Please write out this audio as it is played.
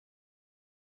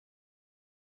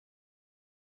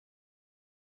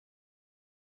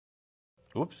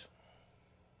Oops.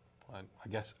 I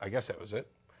guess that was it.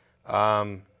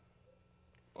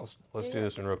 Let's do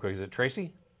this one real quick. Is it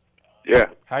Tracy? Yeah.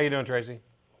 How you doing, Tracy?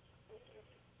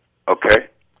 Okay.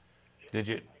 Did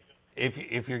you?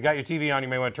 If you got your TV on, you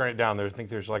may want to turn it down. I think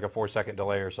there's like a 4-second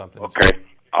delay or something. Okay.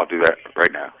 I'll do that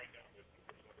right now.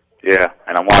 Yeah,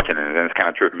 and I'm watching it, and it's kind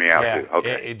of tripping me out, too.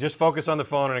 Okay. Just focus on the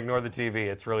phone and ignore the TV.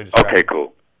 It's really distracting. Okay,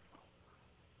 cool.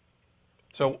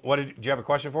 So, do you have a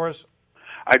question for us?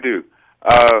 I do.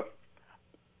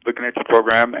 Looking at your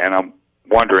program, and I'm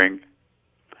wondering,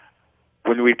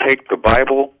 when we take the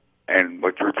Bible and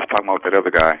what you were just talking about with that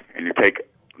other guy, and you take,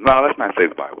 no, let's not say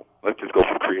the Bible. Let's just go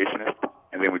for creationist,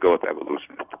 and then we go with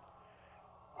evolutionist.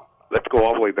 Let's go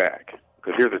all the way back,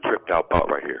 because here's a tripped out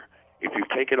thought right here. If you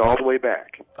take it all the way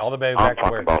back, I'm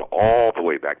talking about all the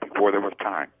way back before there was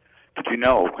time. Did you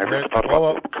know, have you ever thought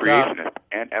about this? Creationists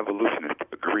and evolutionists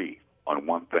agree on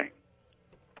one thing.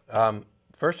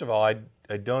 First of all, I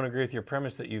don't agree with your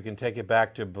premise that you can take it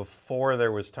back to before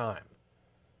there was time.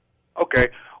 Okay.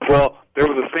 Well, there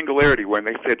was a singularity when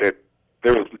they said that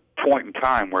there was a point in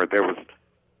time where there was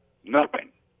nothing.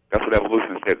 That's what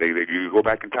evolutionists said. You go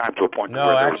back in time to a point where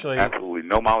there was absolutely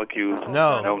no molecules,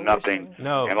 no nothing, and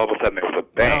all of a sudden there was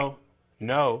a bang.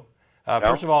 No.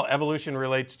 First of all, evolution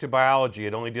relates to biology.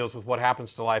 It only deals with what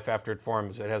happens to life after it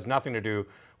forms. It has nothing to do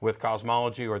with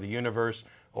cosmology or the universe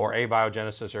or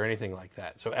abiogenesis or anything like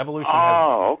that. So evolution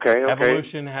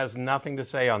evolution has nothing to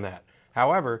say on that.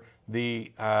 However,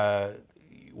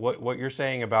 what you're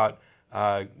saying about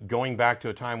going back to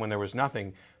a time when there was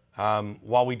nothing,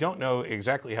 while we don't know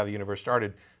exactly how the universe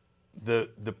started,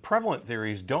 the prevalent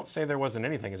theories don't say there wasn't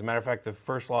anything. As a matter of fact, the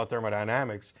first law of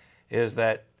thermodynamics is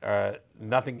that matter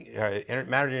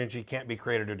and energy can't be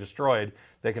created or destroyed.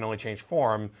 They can only change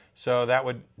form. So that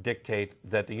would dictate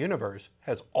that the universe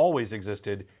has always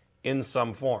existed in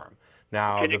some form.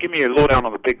 Now, can you give me a lowdown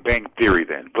on the Big Bang Theory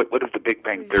then? What is the Big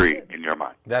Bang Theory in your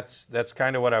mind? That's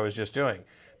kind of what I was just doing.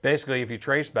 Basically, if you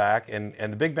trace back, and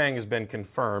the Big Bang has been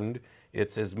confirmed,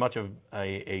 it's as much of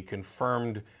a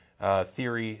confirmed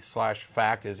theory /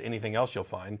 fact as anything else you'll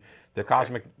find. The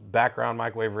cosmic background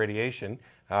microwave radiation,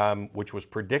 which was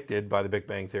predicted by the Big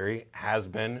Bang Theory, has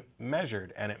been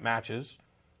measured, and it matches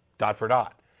dot for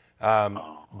dot.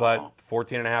 But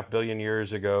 14.5 billion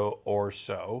years ago or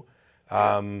so,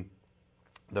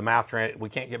 the math, we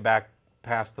can't get back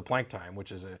past the Planck time,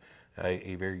 which is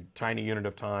a very tiny unit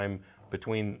of time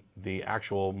between the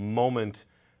actual moment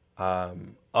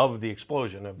of the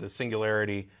explosion, of the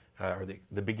singularity, or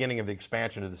the beginning of the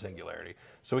expansion of the singularity.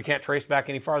 So we can't trace back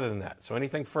any farther than that. So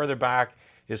anything further back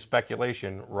is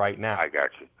speculation right now. I got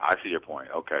you. I see your point.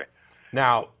 Okay.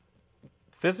 Now,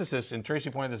 physicists, and Tracy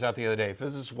pointed this out the other day,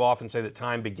 physicists will often say that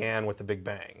time began with the Big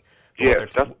Bang.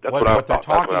 Yes, what they're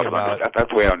talking about. That's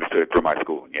the way I understood it from my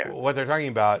school. Yeah. What they're talking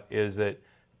about is that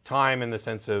time, in the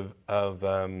sense of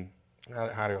the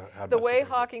way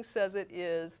Hawking says it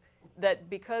is that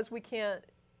because we can't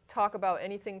talk about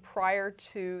anything prior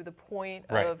to the point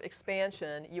of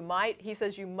expansion, he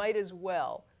says you might as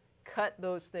well cut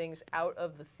those things out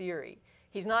of the theory.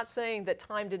 He's not saying that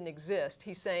time didn't exist.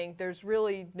 He's saying there's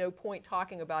really no point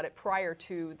talking about it prior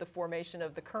to the formation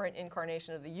of the current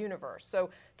incarnation of the universe. So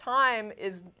time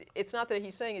it's not that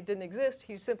he's saying it didn't exist.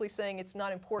 He's simply saying it's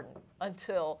not important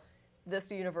until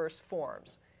this universe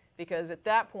forms. Because at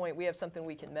that point, we have something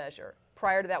we can measure.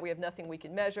 Prior to that, we have nothing we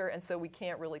can measure, and so we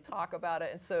can't really talk about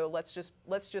it. And so let's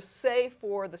just say,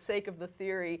 for the sake of the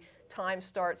theory, time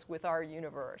starts with our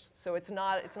universe. So it's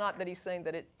not that he's saying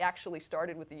that it actually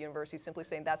started with the universe. He's simply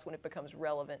saying that's when it becomes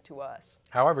relevant to us.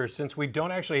 However, since we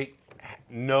don't actually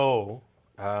know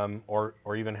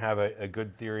or even have a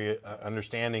good theory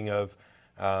understanding of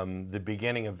the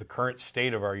beginning of the current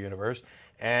state of our universe,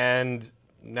 and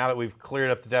now that we've cleared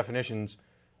up the definitions,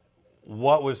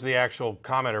 what was the actual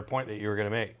comment or point that you were going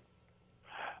to make?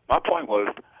 My point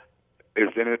is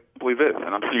simply this,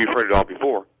 and I'm sure you've heard it all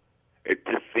before. It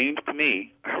just seems to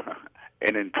me,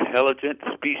 an intelligent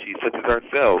species such as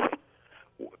ourselves,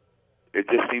 it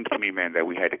just seems to me, man, that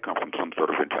we had to come from some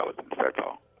sort of intelligence, that's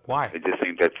all. Why? It just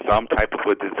seems that some type of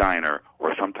a designer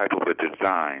or some type of a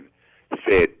design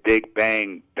said, Big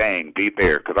Bang, bang, be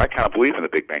there, because I kind of believe in the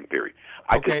Big Bang Theory.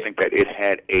 I just think that it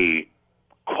had a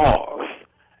cause,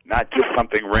 not just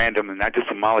something random and not just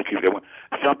some molecules.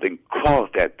 Something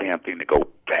caused that damn thing to go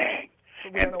bang.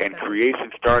 And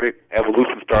creation started,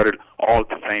 evolution started, all at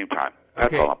the same time.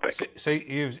 That's all I'm thinking. So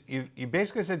you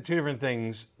basically said two different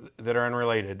things that are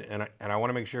unrelated, and I want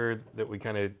to make sure that we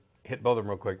kind of hit both of them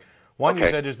real quick. One you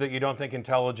said is that you don't think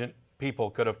intelligent people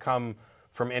could have come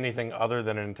from anything other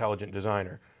than an intelligent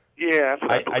designer. Yeah,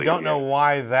 that's what I don't know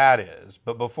why that is,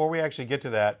 but before we actually get to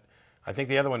that, I think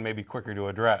the other one may be quicker to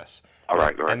address. All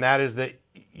right. And that is that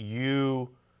you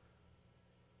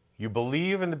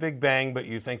believe in the Big Bang, but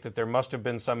you think that there must have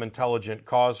been some intelligent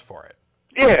cause for it.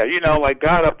 Yeah, like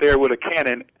God up there with a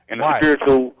cannon and a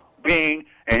spiritual being,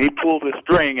 and he pulled a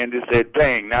string and just said,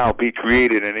 bang, now be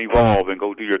created and evolve and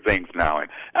go do your things now. And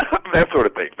that sort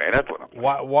of thing, man. That's what I'm saying.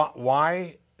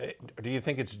 Why do you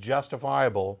think it's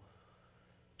justifiable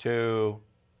to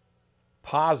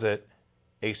posit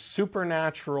a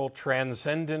supernatural,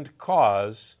 transcendent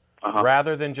cause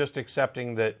rather than just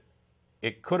accepting that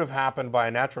it could have happened by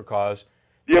a natural cause?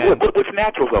 Yeah, what's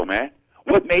natural, though, man?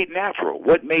 What made natural?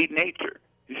 What made nature?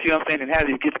 You see what I'm saying? And how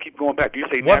do you keep going back? You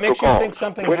say what natural makes you think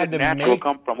something Where had did to natural make...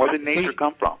 come from? Where did nature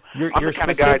come from? I'm the kind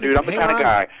of guy, dude. I'm the kind of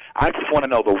guy. I just want to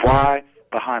know the why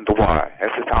behind the why.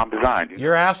 That's just how I'm designed.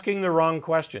 You're asking the wrong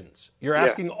questions. You're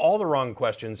asking all the wrong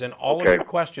questions, and all of your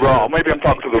questions... Well, maybe I'm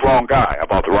talking to the wrong guy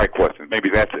about the right questions. Maybe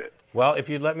that's it. Well, if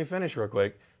you'd let me finish real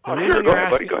quick. Go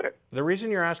ahead, buddy. Go ahead. The reason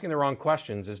you're asking the wrong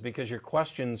questions is because your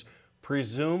questions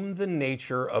presume the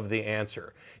nature of the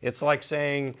answer. It's like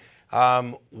saying,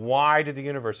 why did the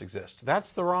universe exist?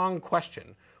 That's the wrong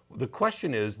question. The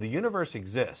question is, the universe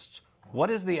exists.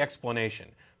 What is the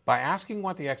explanation? By asking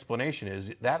what the explanation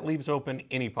is, that leaves open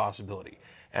any possibility.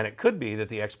 And it could be that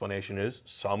the explanation is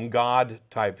some God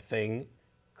type thing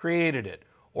created it.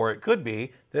 Or it could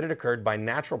be that it occurred by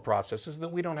natural processes that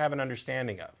we don't have an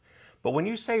understanding of. But when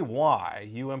you say why,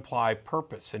 you imply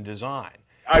purpose and design.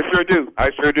 I sure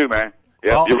do, man.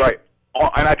 Yeah, you're right.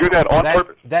 And I do that on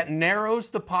purpose. That narrows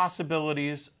the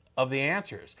possibilities of the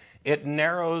answers. It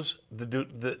narrows the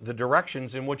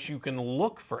directions in which you can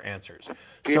look for answers.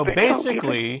 So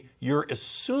basically, you're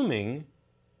assuming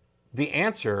the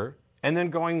answer and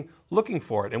then looking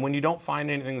for it. And when you don't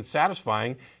find anything that's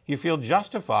satisfying, you feel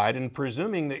justified in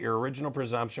presuming that your original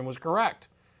presumption was correct.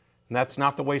 And that's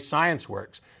not the way science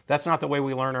works. That's not the way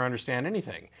we learn or understand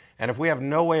anything. And if we have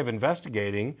no way of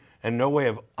investigating and no way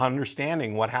of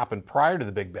understanding what happened prior to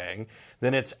the Big Bang,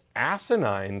 then it's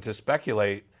asinine to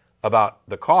speculate about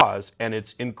the cause, and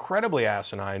it's incredibly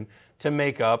asinine to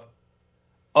make up,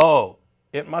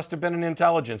 it must have been an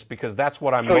intelligence because that's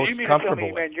what I'm most comfortable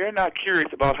with. Man, you're not curious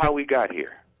about how we got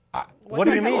here. What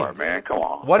do you mean? Sure, man, come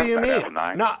on. What do you mean?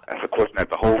 No, that's a question that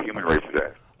the whole human race is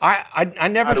asking. I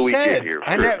never said.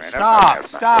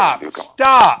 Stop.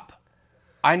 Stop.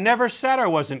 I never said I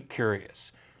wasn't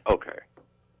curious. Okay.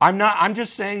 I'm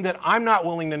just saying that I'm not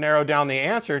willing to narrow down the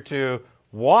answer to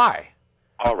why.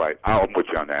 All right, I'll put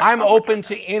you on that. I'm open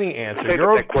to any answer.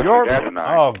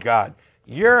 Oh God,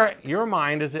 your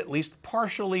mind is at least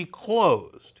partially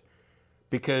closed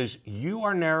because you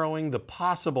are narrowing the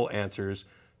possible answers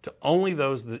to only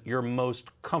those that you're most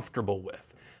comfortable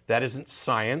with. That isn't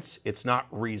science, it's not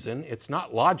reason, it's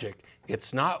not logic,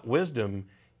 it's not wisdom,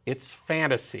 it's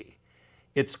fantasy.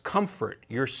 It's comfort.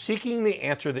 You're seeking the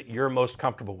answer that you're most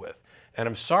comfortable with. And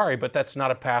I'm sorry, but that's not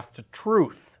a path to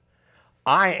truth.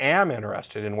 I am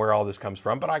interested in where all this comes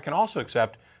from, but I can also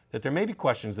accept that there may be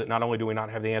questions that not only do we not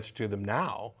have the answer to them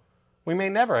now, we may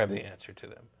never have the answer to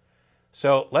them.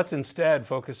 So let's instead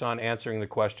focus on answering the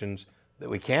questions that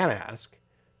we can ask,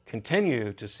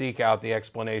 continue to seek out the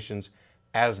explanations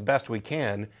as best we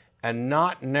can, and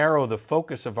not narrow the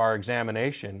focus of our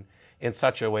examination in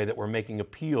such a way that we're making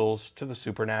appeals to the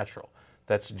supernatural.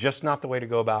 That's just not the way to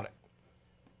go about it.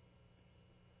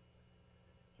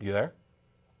 You there?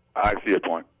 I see your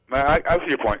point. I see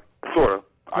your point, sort of.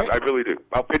 I really do.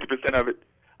 About 50% of it,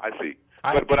 I see.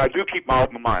 But I do keep my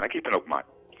open mind. I keep an open mind.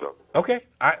 So. Okay.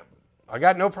 I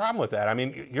got no problem with that. I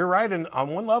mean, you're right on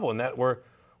one level in that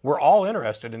we're all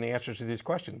interested in the answers to these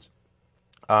questions.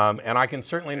 And I can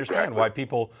certainly understand why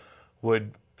people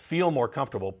would feel more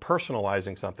comfortable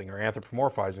personalizing something or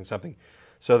anthropomorphizing something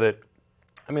so that,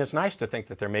 I mean, it's nice to think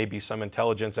that there may be some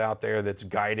intelligence out there that's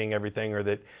guiding everything or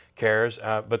that cares,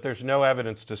 but there's no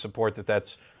evidence to support that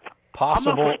that's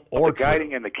possible or the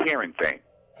guiding and the caring thing.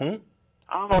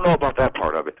 I don't know about that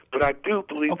part of it, but I do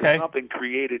believe that something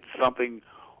created something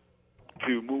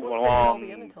to move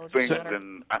along things,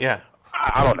 and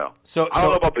I don't know. I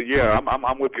don't know about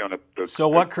I'm with you on the so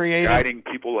what created guiding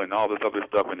people and all this other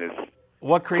stuff and this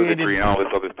what created and all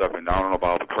this other stuff, and I don't know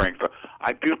about the praying stuff.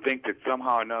 I do think that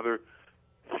somehow or another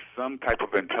some type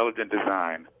of intelligent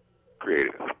design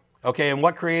created it. Okay, and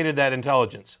what created that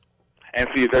intelligence? And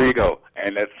see, there you go.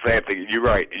 And that's the same thing. You're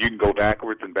right. And you can go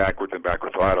backwards and backwards and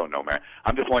backwards. So I don't know, man.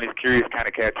 I'm just one of these curious kind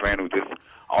of cats, man, who just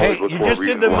always looks for a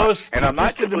reason why. And I'm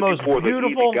not just looking for the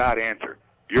easy God answer.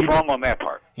 You're wrong on that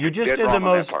part. You just did the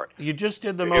most. You just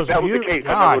did the most. If that was the case,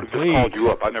 I never would have just called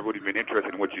you up. I never would have been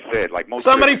interested in what you said. Like most.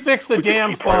 Somebody fix the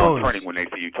damn phones. Turning when they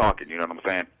see you talking. You know what I'm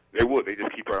saying? They would. They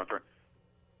just keep right on turning.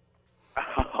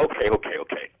 Okay.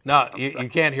 No, you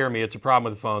can't hear me. It's a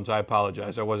problem with the phones. I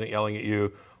apologize. I wasn't yelling at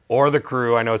you or the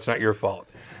crew. I know it's not your fault.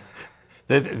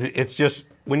 It's just,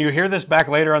 when you hear this back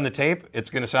later on the tape, it's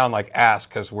going to sound like ass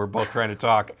because we're both trying to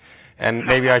talk. And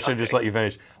maybe I should just let you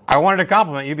finish. I wanted to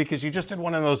compliment you because you just did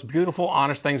one of the most beautiful,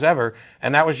 honest things ever.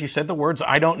 And that was, you said the words,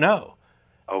 "I don't know."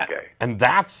 Okay. And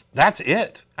that's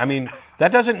it. I mean,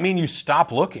 that doesn't mean you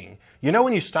stop looking. You know,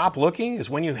 when you stop looking is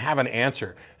when you have an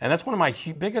answer. And that's one of my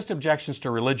biggest objections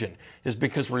to religion, is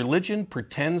because religion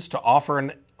pretends to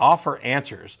offer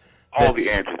answers. All the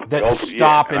answers. That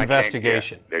stop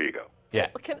investigation. There you go. Yeah.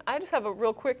 Can I just have a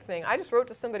real quick thing? I just wrote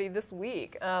to somebody this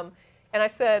week, and I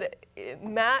said,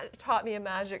 Matt taught me a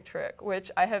magic trick,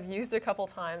 which I have used a couple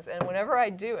times, and whenever I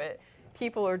do it,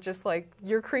 people are just like,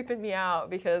 "You're creeping me out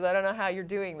because I don't know how you're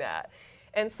doing that."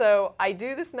 And so I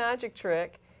do this magic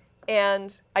trick,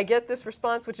 and I get this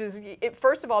response, which is,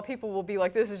 first of all, people will be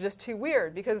like, "This is just too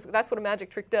weird," because that's what a magic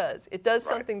trick does. It does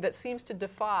something that seems to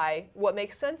defy what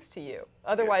makes sense to you.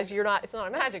 Otherwise, it's not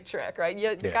a magic trick, right?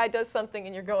 The guy does something,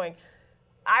 and you're going,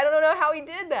 "I don't know how he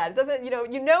did that." It doesn't,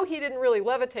 you know he didn't really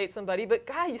levitate somebody, but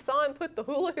God, you saw him put the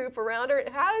hula hoop around her.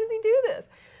 How does he do this?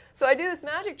 So I do this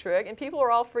magic trick, and people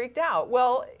are all freaked out.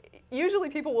 Well, usually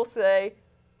people will say,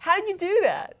 "How did you do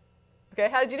that?" Okay,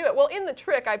 how did you do it? Well, in the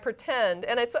trick, I pretend,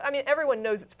 and everyone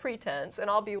knows it's pretense, and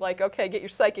I'll be like, "Okay, get your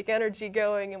psychic energy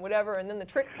going and whatever," and then the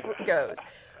trick goes.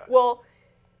 Well,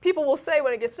 people will say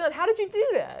when it gets done, "How did you do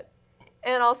that?"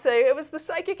 And I'll say, "It was the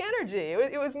psychic energy.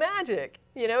 It was magic.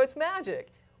 It's magic."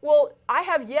 Well, I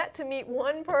have yet to meet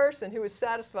one person who is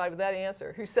satisfied with that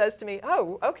answer, who says to me,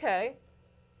 "Oh, okay,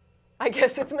 I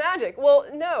guess it's magic." Well,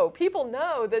 no, people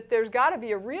know that there's got to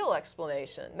be a real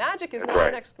explanation. Magic is not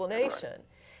an explanation.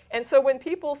 And so when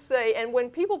people say, and when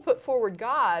people put forward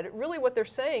God, really what they're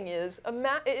saying is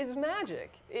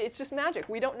magic. It's just magic.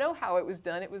 We don't know how it was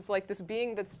done. It was like this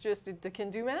being that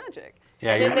can do magic.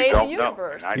 Yeah, and it made the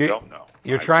universe. I don't know.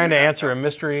 You're trying to answer a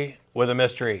mystery with a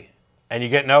mystery, and you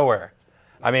get nowhere.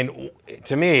 I mean,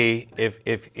 to me, if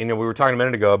we were talking a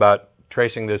minute ago about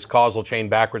tracing this causal chain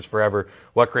backwards forever.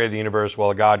 What created the universe?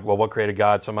 Well, God. Well, what created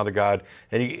God? Some other God.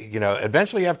 And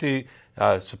eventually you have to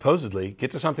supposedly get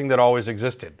to something that always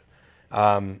existed.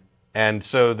 And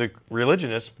so the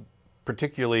religionists,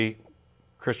 particularly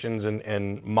Christians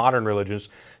and modern religions,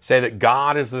 say that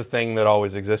God is the thing that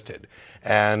always existed.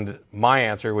 And my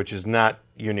answer, which is not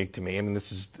unique to me, I mean,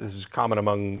 this is common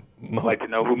among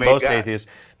most atheists.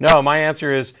 No, my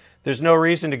answer is there's no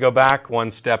reason to go back one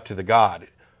step to the God.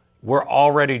 We're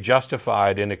already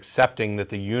justified in accepting that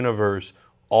the universe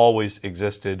always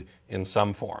existed in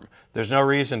some form. There's no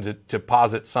reason to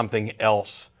posit something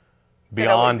else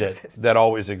beyond it that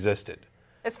always existed.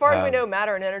 As far as we know,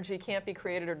 matter and energy can't be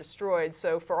created or destroyed,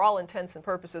 so for all intents and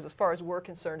purposes, as far as we're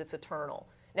concerned, it's eternal.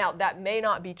 Now, that may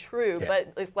not be true,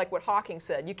 but it's like what Hawking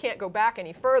said. You can't go back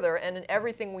any further, and in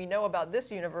everything we know about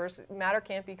this universe, matter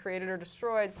can't be created or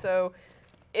destroyed, so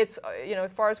it's,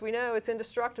 as far as we know, it's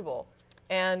indestructible.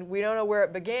 And we don't know where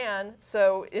it began,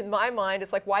 so in my mind,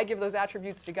 it's like, why give those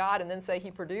attributes to God and then say he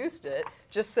produced it?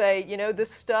 Just say, this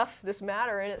stuff, this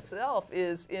matter in itself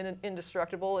is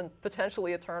indestructible and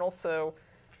potentially eternal, so,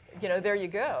 there you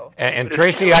go. And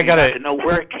Tracy, I got to know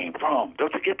where it came from.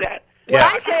 Don't you get that? What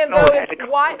I'm saying, though, is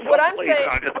why. What I'm saying.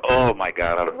 Oh my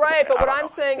God! Right, but what I'm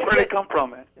saying is where did it come from,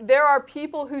 man? There are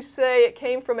people who say it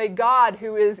came from a God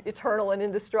who is eternal and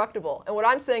indestructible, and what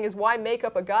I'm saying is, why make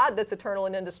up a God that's eternal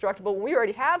and indestructible when we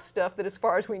already have stuff that, as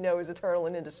far as we know, is eternal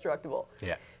and indestructible?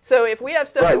 Yeah. So if we have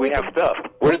stuff, we have stuff.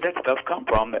 Where did that stuff come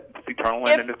from that's eternal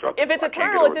and indestructible? If it's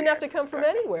eternal, it didn't have to come from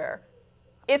anywhere.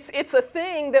 It's a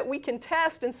thing that we can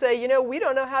test and say, we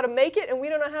don't know how to make it and we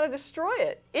don't know how to destroy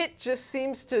it. It just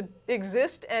seems to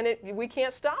exist and we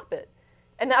can't stop it.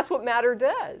 And that's what matter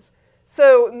does.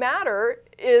 So matter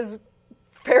is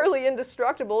fairly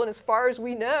indestructible, and as far as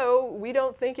we know, we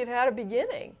don't think it had a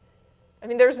beginning. I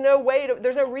mean, there's no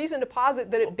reason to posit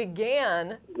that it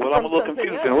began Well, I'm a little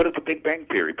confused. What is the Big Bang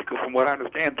Theory? Because from what I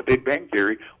understand, the Big Bang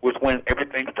Theory was when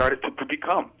everything started to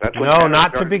become. That's when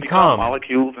not to become.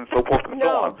 Molecules and so forth and so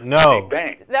on. No. Big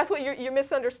Bang. That's what you're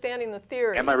misunderstanding the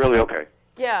theory. Am I really? Okay.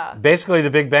 Yeah. Basically,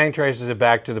 the Big Bang traces it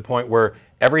back to the point where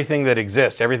everything that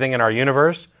exists, everything in our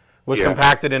universe, was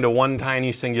compacted into one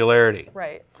tiny singularity.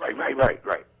 Right.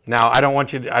 Right. Now, I don't want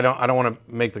to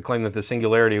make the claim that the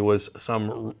singularity was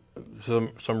some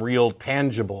real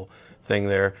tangible thing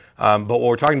there. But what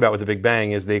we're talking about with the Big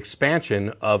Bang is the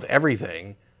expansion of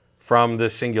everything from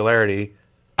this singularity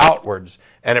outwards,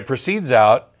 and it proceeds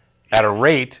out at a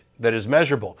rate that is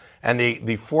measurable. And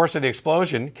the force of the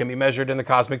explosion can be measured in the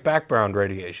cosmic background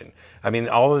radiation. I mean,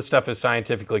 all of this stuff is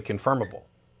scientifically confirmable.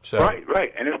 So,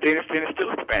 right. And it's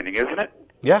still expanding, isn't it?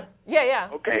 Yeah. Yeah.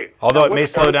 Okay. Although it may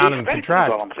slow down and contract.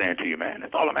 That's all I'm saying to you, man.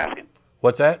 That's all I'm asking.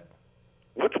 What's that?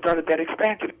 What started that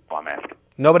expansion? That's all I'm asking.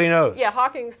 Nobody knows. Yeah,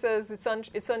 Hawking says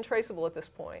it's untraceable at this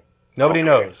point. Nobody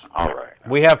knows. All right.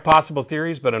 We have possible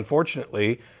theories, but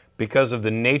unfortunately, because of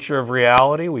the nature of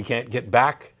reality, we can't get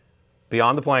back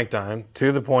beyond the Planck time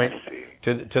to the point,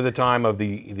 to the time of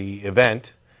the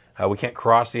event. We can't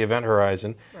cross the event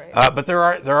horizon. Right. But there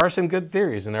are some good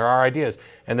theories and there are ideas.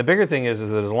 And the bigger thing is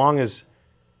that as long as,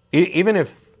 even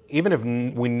if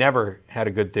we never had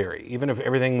a good theory, even if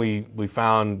everything we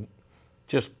found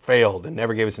just failed and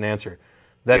never gave us an answer,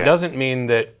 that doesn't mean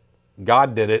that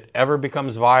God did it ever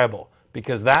becomes viable,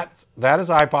 because that is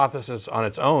a hypothesis on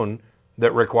its own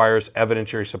that requires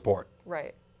evidentiary support.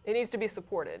 Right. It needs to be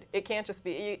supported. It can't just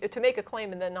be to make a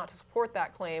claim and then not to support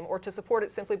that claim, or to support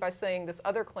it simply by saying this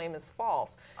other claim is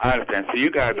false. I understand. So you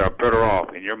guys are better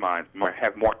off in your mind,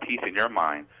 have more peace in your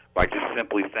mind by just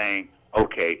simply saying,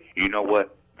 okay, you know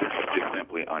what? This is just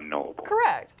simply unknowable.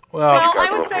 Correct. Well,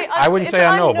 I wouldn't say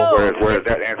unknowable. Whereas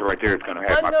that answer right there is going to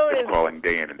have my people crawling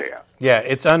day in and day out. Yeah,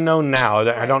 it's unknown now.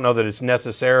 I don't know that it's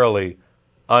necessarily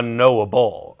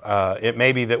unknowable. It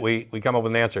may be that we come up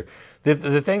with an answer.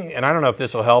 The thing, and I don't know if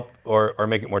this will help or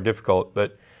make it more difficult,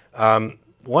 but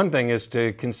one thing is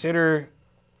to consider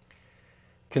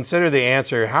the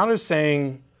answer. How does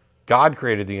saying God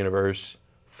created the universe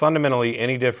fundamentally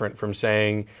any different from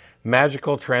saying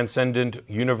magical, transcendent,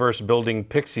 universe-building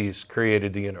pixies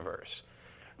created the universe?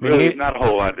 Really, not a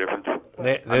whole lot of difference.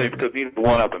 Because neither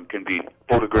one of them can be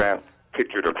photographed,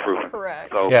 pictured, or proven.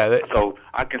 Correct. So, so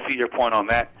I can see your point on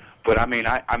that. But I mean,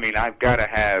 I've got to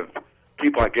have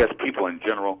people. I guess people in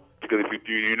general, because if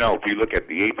you look at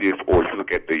the atheists, or if you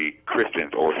look at the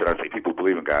Christians, or should I say people who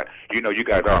believe in God, you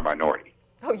guys are a minority.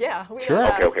 Oh yeah, we sure. know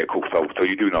that. Okay, cool. So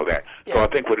you do know that. Yeah. So I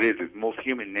think what it is most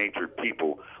human-natured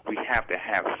people, we have to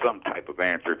have some type of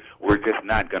answer. We're just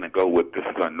not going to go with this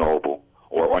is unknowable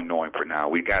or unknowing for now.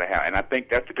 We got to have, and I think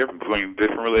that's the difference between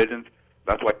different religions.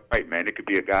 That's why, right, man, it could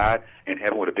be a God in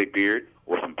heaven with a big beard,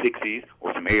 or some pixies,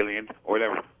 or some aliens, or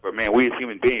whatever. But man, we as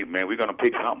human beings, man, we're going to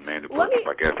pick something, man.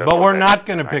 I guess. But we're not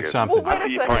going to pick something. Well, I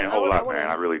see you praying a whole lot, man.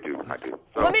 I really do. I do.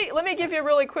 So, let me give you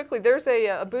really quickly. There's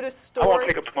a Buddhist story. I won't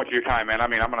take up too much of your time, man. I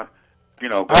mean, I'm going to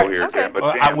go here. Okay. But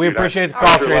well, damn, we dude, appreciate the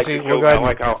call, Tracy. We'll go ahead. I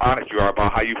like how honest you are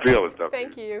about how you feel and stuff.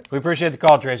 Thank you. We appreciate the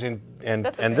call, Tracy, and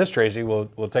okay. this Tracy,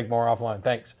 we'll take more offline.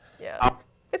 Thanks. Yeah.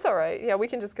 It's all right. Yeah, we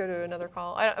can just go to another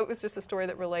call. It was just a story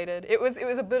that related. It was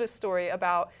a Buddhist story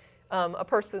about a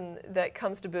person that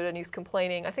comes to Buddha and he's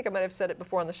complaining. I think I might have said it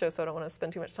before on the show, so I don't want to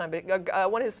spend too much time.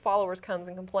 But one of his followers comes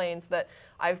and complains that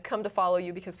I've come to follow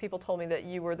you because people told me that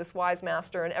you were this wise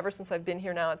master, and ever since I've been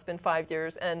here now, it's been 5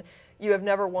 years, and you have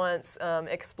never once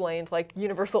explained like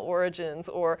universal origins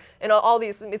and all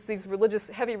these. It's these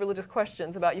heavy religious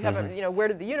questions about you haven't, where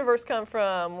did the universe come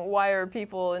from? Why are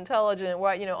people intelligent?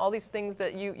 Why, all these things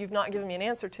that you've not given me an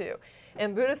answer to.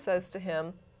 And Buddha says to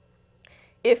him,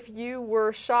 if you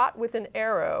were shot with an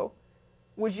arrow,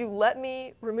 would you let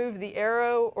me remove the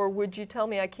arrow, or would you tell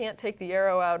me I can't take the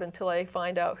arrow out until I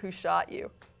find out who shot you?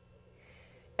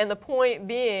 And the point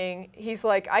being, he's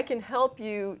like, I can help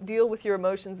you deal with your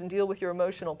emotions and deal with your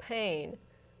emotional pain,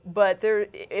 but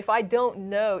if I don't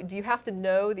know, do you have to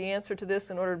know the answer to this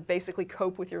in order to basically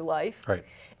cope with your life? Right.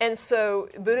 And so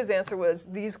Buddha's answer was,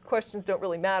 these questions don't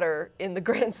really matter in the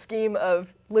grand scheme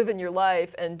of living your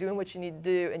life and doing what you need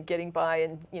to do and getting by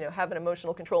and having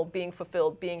emotional control, being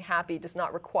fulfilled, being happy does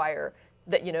not require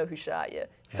that you know who shot you. Yeah.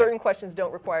 Certain questions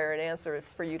don't require an answer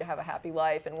for you to have a happy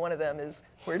life, and one of them is,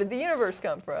 where did the universe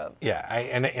come from?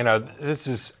 Yeah, this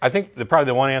is, I think, probably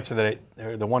the one answer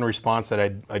the one response that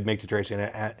I'd make to Tracy and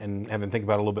have him think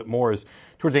about it a little bit more is,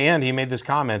 towards the end, he made this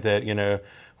comment that,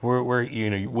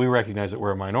 we recognize that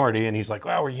we're a minority, and he's like,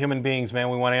 well, we're human beings, man,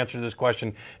 we want to answer this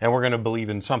question, and we're going to believe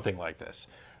in something like this.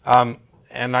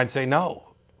 And I'd say,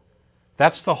 no,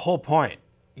 that's the whole point.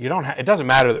 It doesn't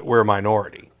matter that we're a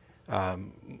minority.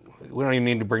 We don't even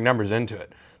need to bring numbers into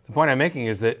it. The point I'm making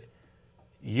is that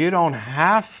you don't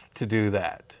have to do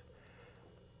that.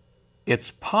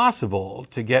 It's possible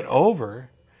to get over,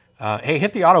 hey,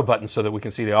 hit the auto button so that we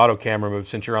can see the auto camera move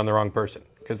since you're on the wrong person,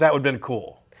 because that would have been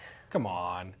cool. Come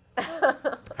on.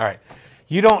 All right.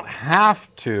 You don't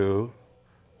have to,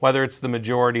 whether it's the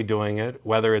majority doing it,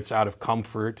 whether it's out of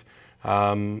comfort,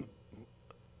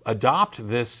 adopt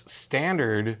this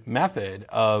standard method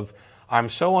of, I'm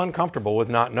so uncomfortable with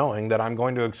not knowing that I'm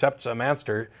going to accept some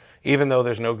answer, even though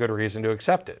there's no good reason to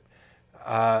accept it.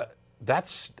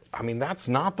 That's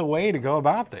not the way to go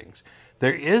about things.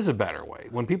 There is a better way.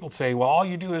 When people say, well, all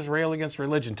you do is rail against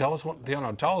religion, tell us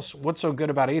what's so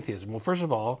good about atheism. Well, first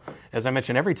of all, as I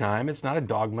mention every time, it's not a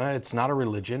dogma, it's not a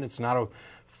religion, it's not a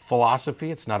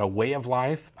philosophy, it's not a way of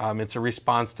life, it's a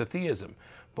response to theism.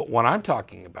 But what I'm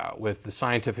talking about with the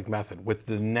scientific method, with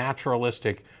the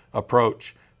naturalistic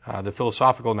approach, the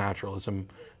philosophical naturalism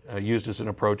used as an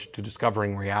approach to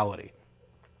discovering reality,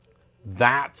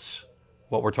 that's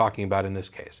what we're talking about in this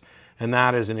case. And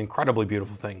that is an incredibly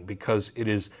beautiful thing because it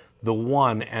is the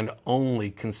one and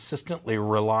only consistently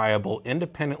reliable,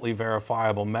 independently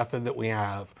verifiable method that we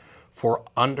have for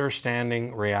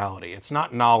understanding reality. It's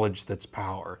not knowledge that's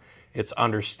power, it's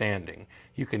understanding.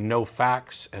 You can know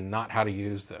facts and not how to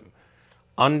use them.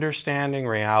 Understanding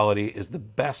reality is the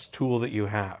best tool that you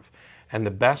have. And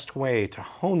the best way to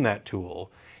hone that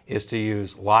tool is to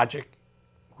use logic,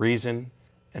 reason,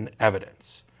 and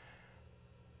evidence.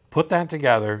 Put that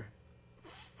together,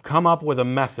 come up with a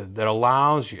method that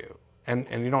allows you, and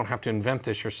you don't have to invent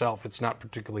this yourself, it's not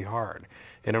particularly hard.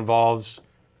 It involves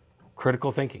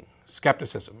critical thinking,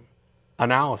 skepticism,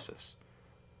 analysis.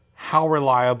 How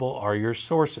reliable are your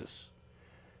sources?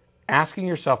 Asking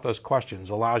yourself those questions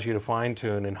allows you to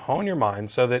fine-tune and hone your mind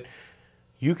so that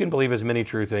you can believe as many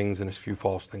true things and as few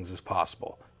false things as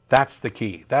possible. That's the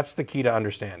key. That's the key to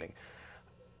understanding.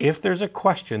 If there's a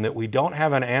question that we don't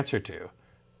have an answer to,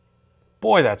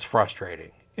 boy, that's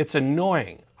frustrating. It's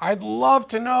annoying. I'd love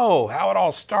to know how it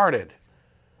all started.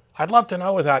 I'd love to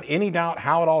know without any doubt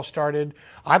how it all started.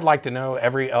 I'd like to know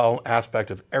every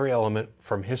aspect of every element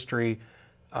from history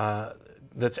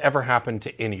that's ever happened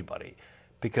to anybody,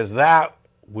 because that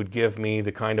would give me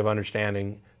the kind of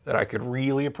understanding that I could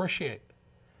really appreciate.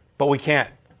 But we can't.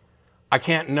 I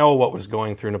can't know what was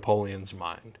going through Napoleon's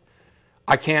mind.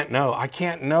 I can't know. I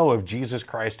can't know if Jesus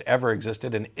Christ ever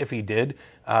existed, and if he did,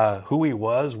 who he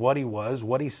was, what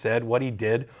he said, what he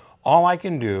did. All I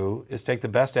can do is take the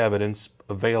best evidence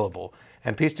available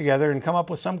and piece together and come up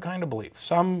with some kind of belief,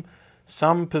 some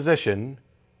position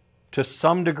to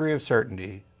some degree of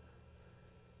certainty.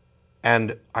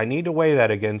 And I need to weigh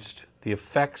that against the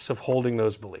effects of holding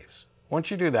those beliefs.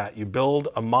 Once you do that, you build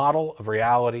a model of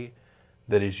reality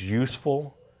that is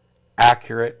useful,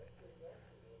 accurate,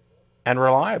 and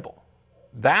reliable.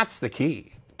 That's the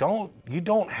key. You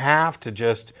don't have to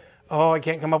just, I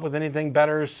can't come up with anything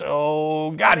better,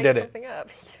 so God did it. Up.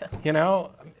 Yeah. You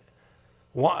know,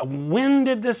 when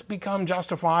did this become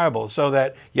justifiable? So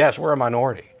that, yes, we're a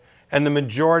minority, and the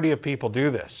majority of people do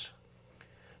this.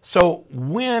 So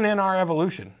when in our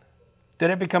evolution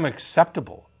did it become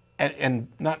acceptable, and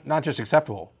not just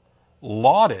acceptable,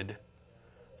 lauded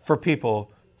for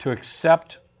people to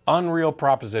accept unreal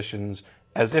propositions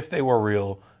as if they were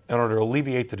real in order to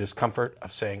alleviate the discomfort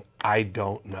of saying, I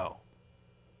don't know?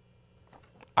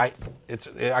 I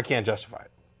can't justify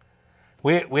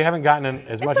it. We haven't gotten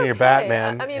as much in your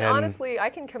Batman. I mean, honestly, I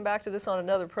can come back to this on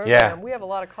another program. Yeah. We have a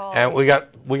lot of calls. And we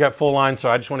got full lines, so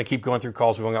I just want to keep going through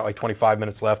calls. We've only got like 25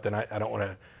 minutes left, and I don't want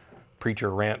to preach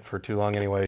or rant for too long anyway.